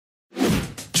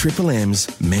Triple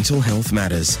M's Mental Health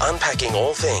Matters. Unpacking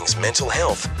all things mental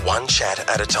health, one chat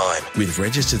at a time. With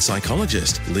registered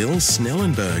psychologist Lil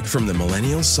Snellenberg from the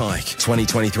Millennial Psych,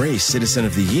 2023 Citizen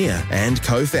of the Year, and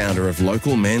co-founder of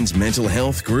local men's mental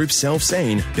health group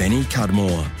Self-Seen, Benny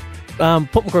Cudmore.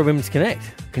 Port Macquarie Women's Connect.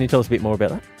 Can you tell us a bit more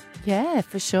about that? Yeah,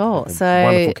 for sure.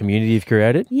 Wonderful community you've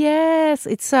created. Yes,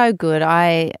 it's so good.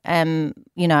 I am,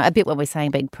 a bit what we're saying,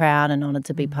 being proud and honoured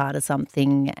to be part of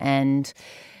something. And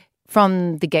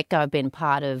from the get-go, I've been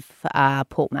part of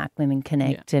Port Mac Women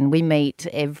Connect, and we meet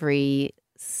every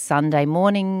Sunday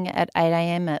morning at 8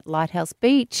 a.m. at Lighthouse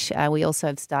Beach. We also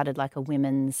have started like a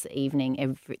women's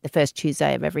evening the first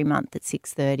Tuesday of every month at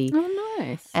 6:30. Oh,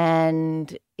 nice.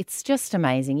 And it's just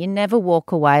amazing. You never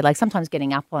walk away. Like sometimes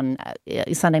getting up on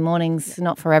Sunday mornings,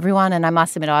 not for everyone. And I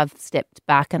must admit, I've stepped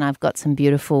back and I've got some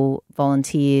beautiful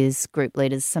volunteers, group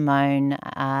leaders, Simone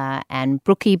and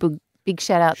Brookie. Big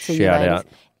shout out to you ladies.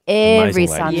 Every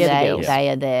Sunday they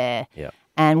are there. Yeah.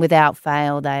 And without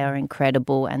fail, they are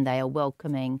incredible and they are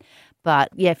welcoming. But,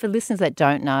 yeah, for listeners that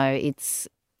don't know, it's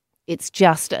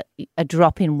just a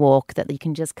drop-in walk that you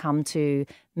can just come to,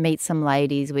 meet some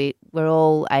ladies. We're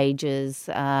all ages.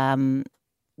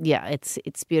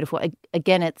 It's beautiful.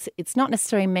 Again, it's not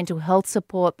necessarily mental health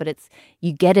support, but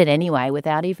you get it anyway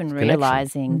without even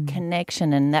realising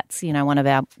connection. And that's, one of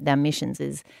our missions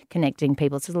is connecting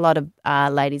people. So there's a lot of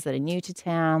ladies that are new to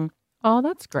town. Oh,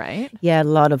 that's great. Yeah, a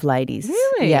lot of ladies.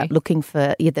 Really? Yeah, looking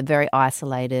for they're very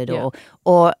isolated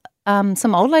or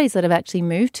some old ladies that have actually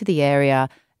moved to the area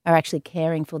are actually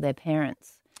caring for their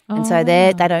parents. And so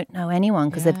they don't know anyone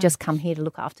because they've just come here to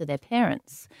look after their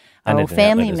parents or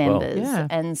family members. Well. Yeah.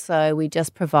 And so we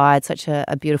just provide such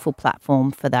a beautiful platform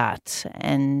for that.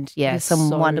 And, some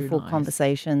wonderful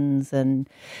conversations. And,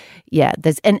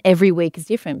 and every week is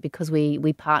different because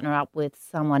we partner up with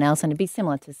someone else, and it'd be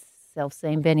similar to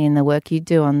Self-Seen, Benny, and the work you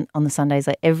do on the Sundays.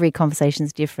 Like every conversation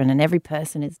is different and every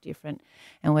person is different,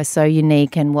 and we're so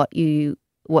unique. And what you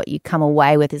come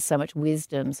away with is so much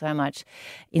wisdom, so much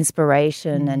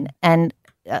inspiration. And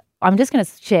I'm just going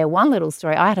to share one little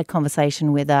story. I had a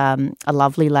conversation with a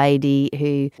lovely lady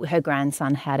who her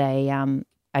grandson had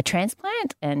a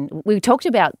transplant, and we talked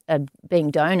about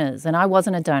being donors, and I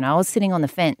wasn't a donor. I was sitting on the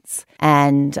fence,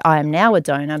 and I am now a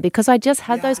donor because I just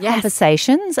had those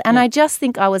conversations, and I just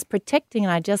think I was protecting,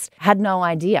 and I just had no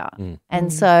idea.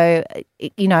 And so,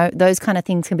 those kind of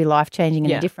things can be life-changing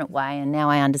in a different way, and now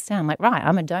I understand. I'm like, right,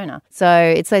 I'm a donor. So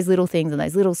it's those little things and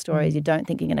those little stories you don't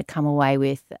think you're going to come away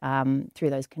with through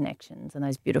those connections and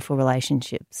those beautiful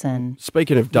relationships. And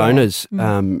speaking of donors,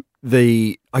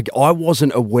 I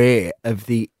wasn't aware of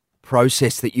the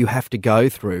process that you have to go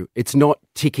through. It's not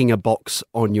ticking a box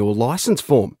on your license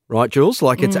form, right, Jules?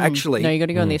 Like it's actually... No, you got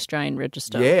to go on the Australian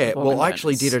Register. Yeah, well, I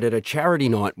actually did it at a charity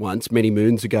night once many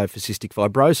moons ago for cystic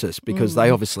fibrosis because they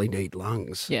obviously need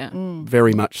lungs. Yeah.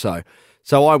 Very much so.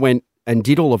 So I went and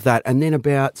did all of that, and then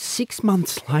about 6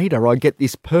 months later I get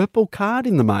this purple card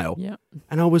in the mail. Yeah.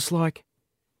 And I was like,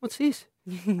 what's this?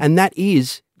 And that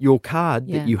is your card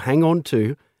that you hang on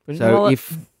to. So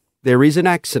if there is an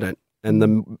accident and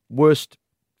the worst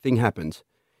thing happens,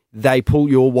 they pull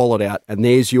your wallet out and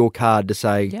there's your card to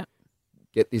say,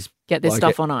 get this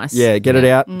stuff on ice. Yeah, get it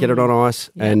out, get it on ice,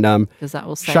 and that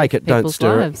will save shake it, don't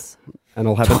stir lives. it. And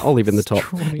I'll have an olive in the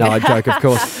top. No, I joke, of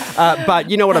course. But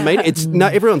you know what I mean? It's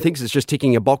everyone thinks it's just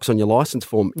ticking a box on your license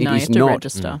form. It is you have to not.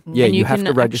 register. Yeah, and you have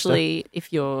to register. Actually,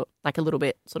 if you're like a little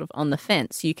bit sort of on the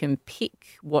fence, you can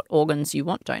pick what organs you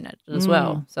want donated as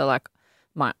well. So like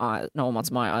my eyes, no one wants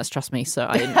my eyes, trust me, so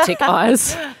I didn't tick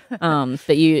eyes. But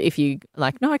if you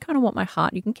like, no, I kind of want my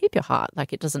heart, you can keep your heart.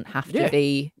 Like it doesn't have to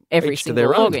be every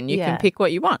single organ. You can pick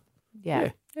what you want.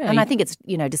 Yeah. And I think it's,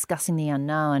 discussing the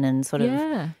unknown and sort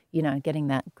of, getting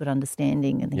that good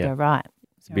understanding and then go, right.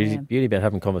 Beauty about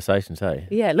having conversations, hey?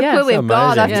 Yeah, look where we've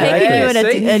gone. I've taken you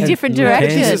in a different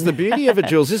direction. This is the beauty of it,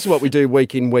 Jules. This is what we do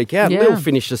week in, week out. Lil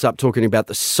finished us up talking about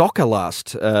the soccer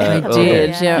last a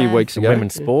few weeks ago.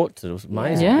 Women's sports, it was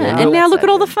amazing. Yeah, and now look at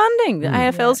all the funding. The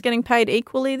AFL's getting paid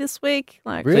equally this week.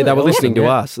 Like, really? See, they were listening to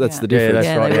us. That's the difference.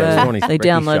 Yeah, that's right. They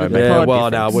downloaded the pod. Well,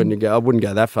 no, I wouldn't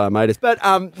go that far, mate. But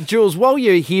Jules, while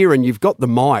you're here and you've got the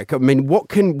mic, I mean, what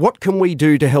can we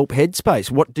do to help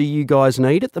Headspace? What do you guys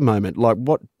need at the moment? Like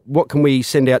what can we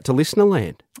send out to listener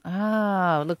land?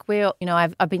 Oh, look,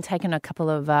 I've been taking a couple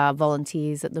of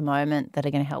volunteers at the moment that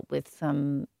are going to help with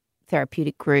some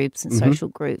therapeutic groups and social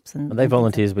groups. And are they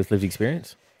volunteers with lived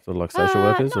experience? Sort of like social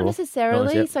workers? Not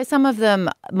necessarily. So some of them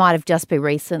might have just been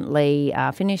recently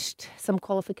finished some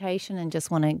qualification and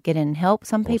just want to get in and help.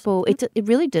 Some people, it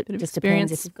really just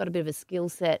depends. If you've got a bit of a skill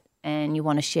set and you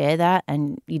want to share that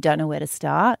and you don't know where to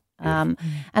start, And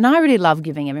I really love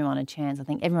giving everyone a chance. I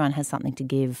think everyone has something to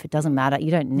give. It doesn't matter.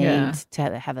 You don't need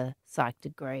to have a psych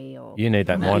degree or you need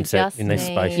that mindset in this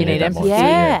space. You need that empathy.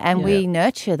 mindset. And we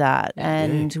nurture that,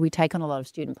 and we take on a lot of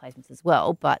student placements as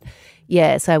well. But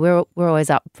so we're always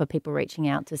up for people reaching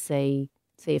out to see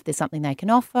if there's something they can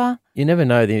offer. You never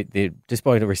know, just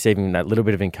by receiving that little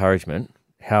bit of encouragement,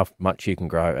 how much you can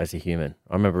grow as a human.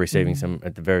 I remember receiving some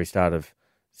at the very start of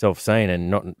self-seen and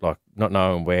not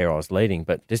knowing where I was leading,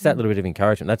 but just that little bit of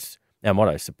encouragement. That's our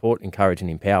motto: support, encourage, and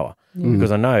empower.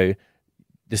 Because I know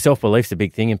the self-belief's a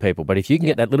big thing in people, but if you can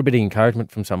get that little bit of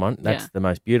encouragement from someone, that's the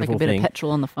most beautiful like a bit thing. Of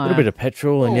petrol on the fire. A little bit of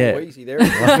petrol, and easy there.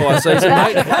 That's season,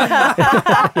 mate.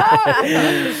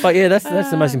 But that's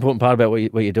the most important part about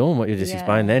what you're doing, what you just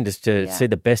explained then, just to see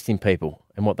the best in people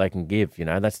and what they can give.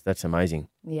 That's amazing.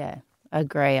 Yeah, I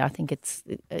agree. I think it's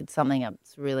something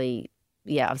that's really,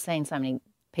 I've seen so many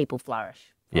people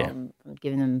flourish from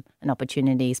giving them an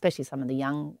opportunity, especially some of the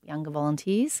younger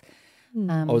volunteers.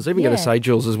 I was even going to say,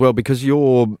 Jules, as well, because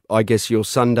your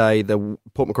Sunday, the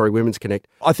Port Macquarie Women's Connect,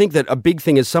 I think that a big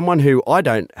thing is someone who I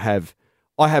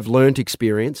have learnt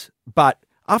experience, but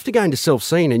after going to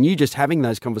self-seen and you just having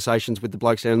those conversations with the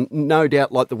blokes and no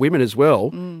doubt like the women as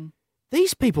well,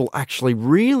 these people actually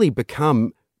really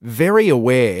become very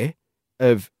aware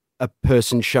of a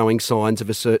person showing signs of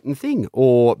a certain thing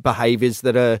or behaviours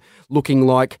that are looking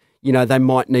like, they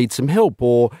might need some help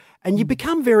and you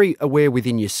become very aware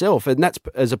within yourself. And that's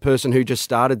as a person who just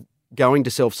started going to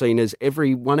self-seen as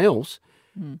everyone else.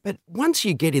 But once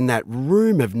you get in that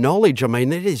room of knowledge, I mean,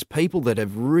 there is people that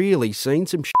have really seen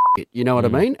some shit, you know what I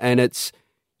mean? And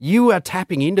you are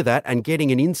tapping into that and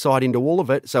getting an insight into all of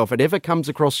it. So if it ever comes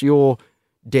across your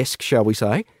desk, shall we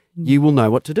say, you will know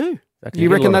what to do. Exactly.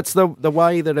 You reckon that's the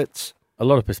way that it's... A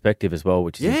lot of perspective as well,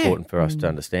 which is important for us to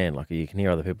understand. Like you can hear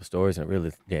other people's stories and it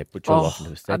really puts your life into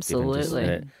perspective.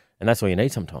 Absolutely. And that's all you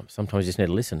need sometimes. Sometimes you just need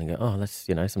to listen and go, oh, that's,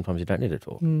 sometimes you don't need to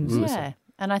talk. Yeah.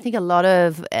 And I think a lot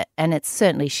of, and it's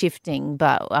certainly shifting,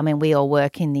 but I mean, we all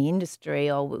work in the industry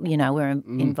or, we're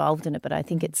involved in it, but I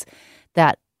think it's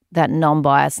that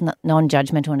non-biased,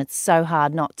 non-judgmental, and it's so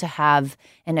hard not to have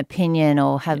an opinion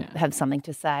or have something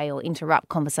to say or interrupt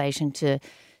conversation to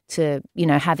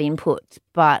have input.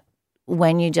 But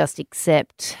when you just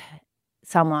accept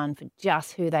someone for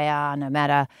just who they are, no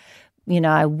matter,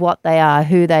 what they are,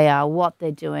 who they are, what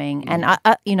they're doing. And,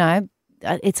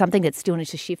 it's something that still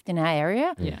needs to shift in our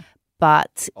area. Yeah.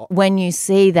 But when you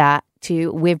see that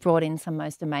we've brought in some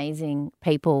most amazing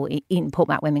people in Port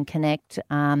Mac Women Connect,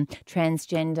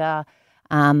 transgender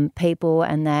people,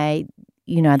 and they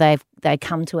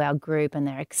come to our group and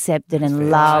they're accepted and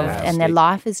loved, and their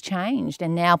life has changed.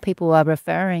 And now people are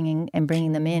referring and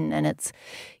bringing them in, and it's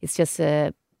just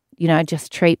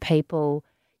just treat people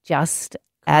just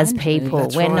as people.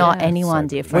 That's We're right. not anyone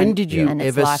different. When did you and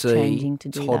it's ever see life-changing to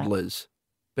do toddlers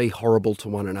be horrible to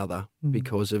one another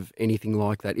because of anything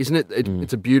like that? Isn't it?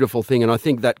 It's a beautiful thing, and I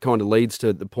think that kind of leads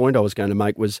to the point I was going to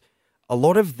make was a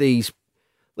lot of these,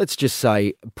 let's just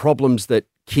say, problems that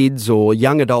kids or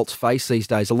young adults face these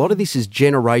days. A lot of this is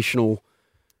generational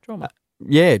trauma.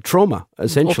 Trauma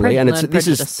essentially, and this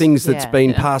is things that's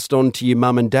been passed on to your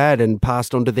mum and dad and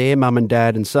passed on to their mum and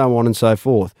dad and so on and so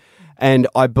forth. And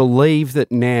I believe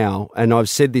that now, and I've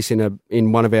said this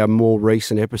in one of our more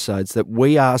recent episodes, that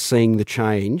we are seeing the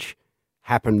change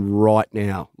happen right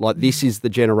now. Like this is the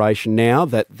generation now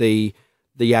that the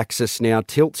axis now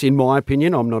tilts, in my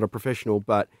opinion. I'm not a professional,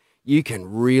 but you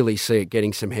can really see it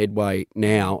getting some headway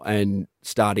now and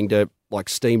starting to like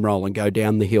steamroll and go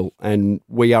down the hill. And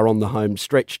we are on the home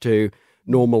stretch to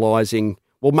normalising,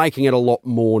 making it a lot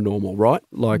more normal, right?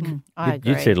 Like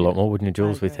you'd see it a lot more, wouldn't you,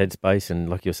 Jules, with Headspace and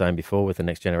like you were saying before, with the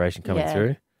next generation coming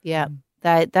through? Yeah,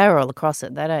 they're all across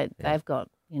it. They've got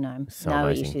no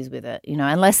amazing issues with it.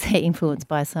 Unless they're influenced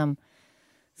by some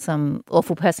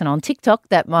awful person on TikTok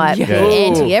that might be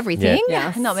anti everything.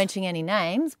 Yeah. Not mentioning any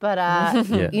names, but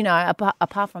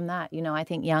apart from that, I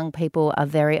think young people are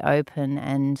very open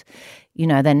and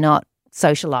they're not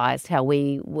socialized how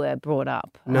we were brought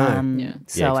up.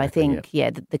 So I think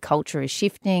the culture is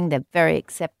shifting. They're very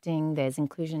accepting. There's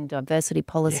inclusion and diversity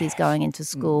policies going into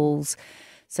schools.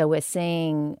 So we're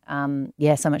seeing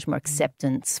so much more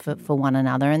acceptance for one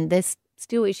another, and there's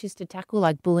still issues to tackle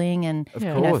like bullying and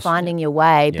finding your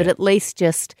way, but at least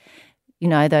just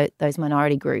those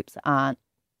minority groups aren't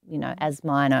as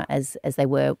minor as they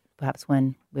were perhaps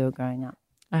when we were growing up.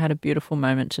 I had a beautiful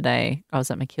moment today. I was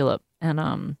at MacKillop,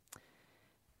 and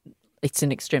it's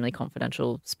an extremely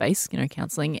confidential space,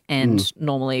 counselling. And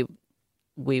normally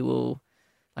we will,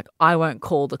 I won't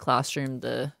call the classroom.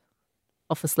 The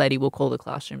office lady will call the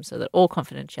classroom so that all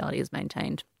confidentiality is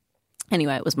maintained.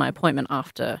 Anyway, it was my appointment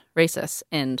after recess,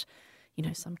 and, you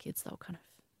know, some kids, they'll kind of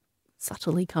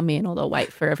subtly come in or they'll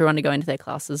wait for everyone to go into their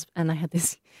classes, and I had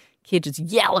this kid just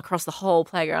yell across the whole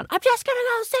playground, "I'm just going to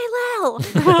go see Lil."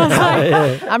 I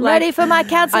was like, I'm ready for my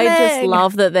counselling. I just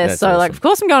love that they're so like, of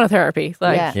course I'm going to therapy.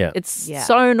 Like, it's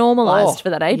so normalised for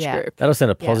that age group. That'll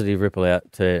send a positive ripple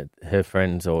out to her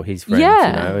friends or his friends. You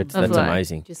know, that's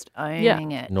amazing. Just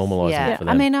owning it. Normalising it for them.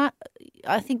 I mean, I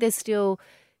think there's still,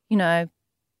 you know,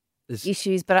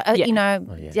 issues, but you know,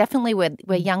 definitely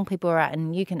where young people are at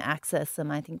and you can access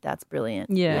them, I think that's brilliant.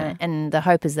 And the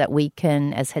hope is that we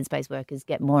can, as Headspace workers,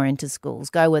 get more into schools,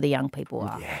 go where the young people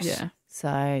are.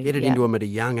 So get it into them at a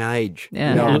young age.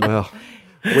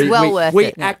 Well,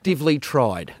 we actively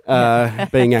tried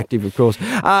being active, of course.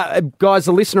 Guys,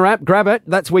 the listener app, grab it.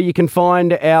 That's where you can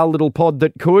find our little pod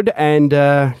that could. And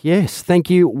yes,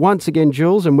 thank you once again,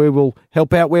 Jules, and we will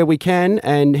help out where we can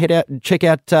and head out and check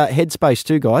out Headspace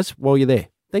too, guys, while you're there.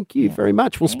 Thank you very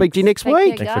much. We'll speak to you next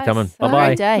week. Thanks for coming. Have Bye-bye. a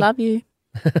great day. Love you.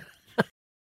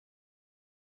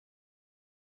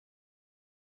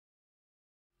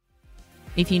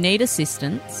 If you need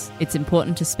assistance, it's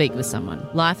important to speak with someone.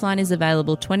 Lifeline is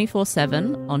available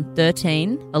 24/7 on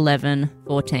 13 11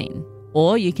 14.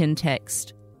 Or you can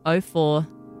text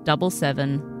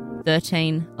 0477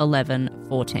 13 11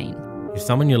 14. If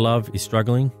someone you love is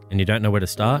struggling and you don't know where to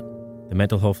start, the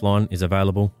mental health line is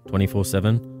available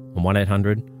 24/7 on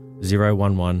 1800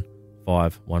 011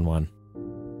 511.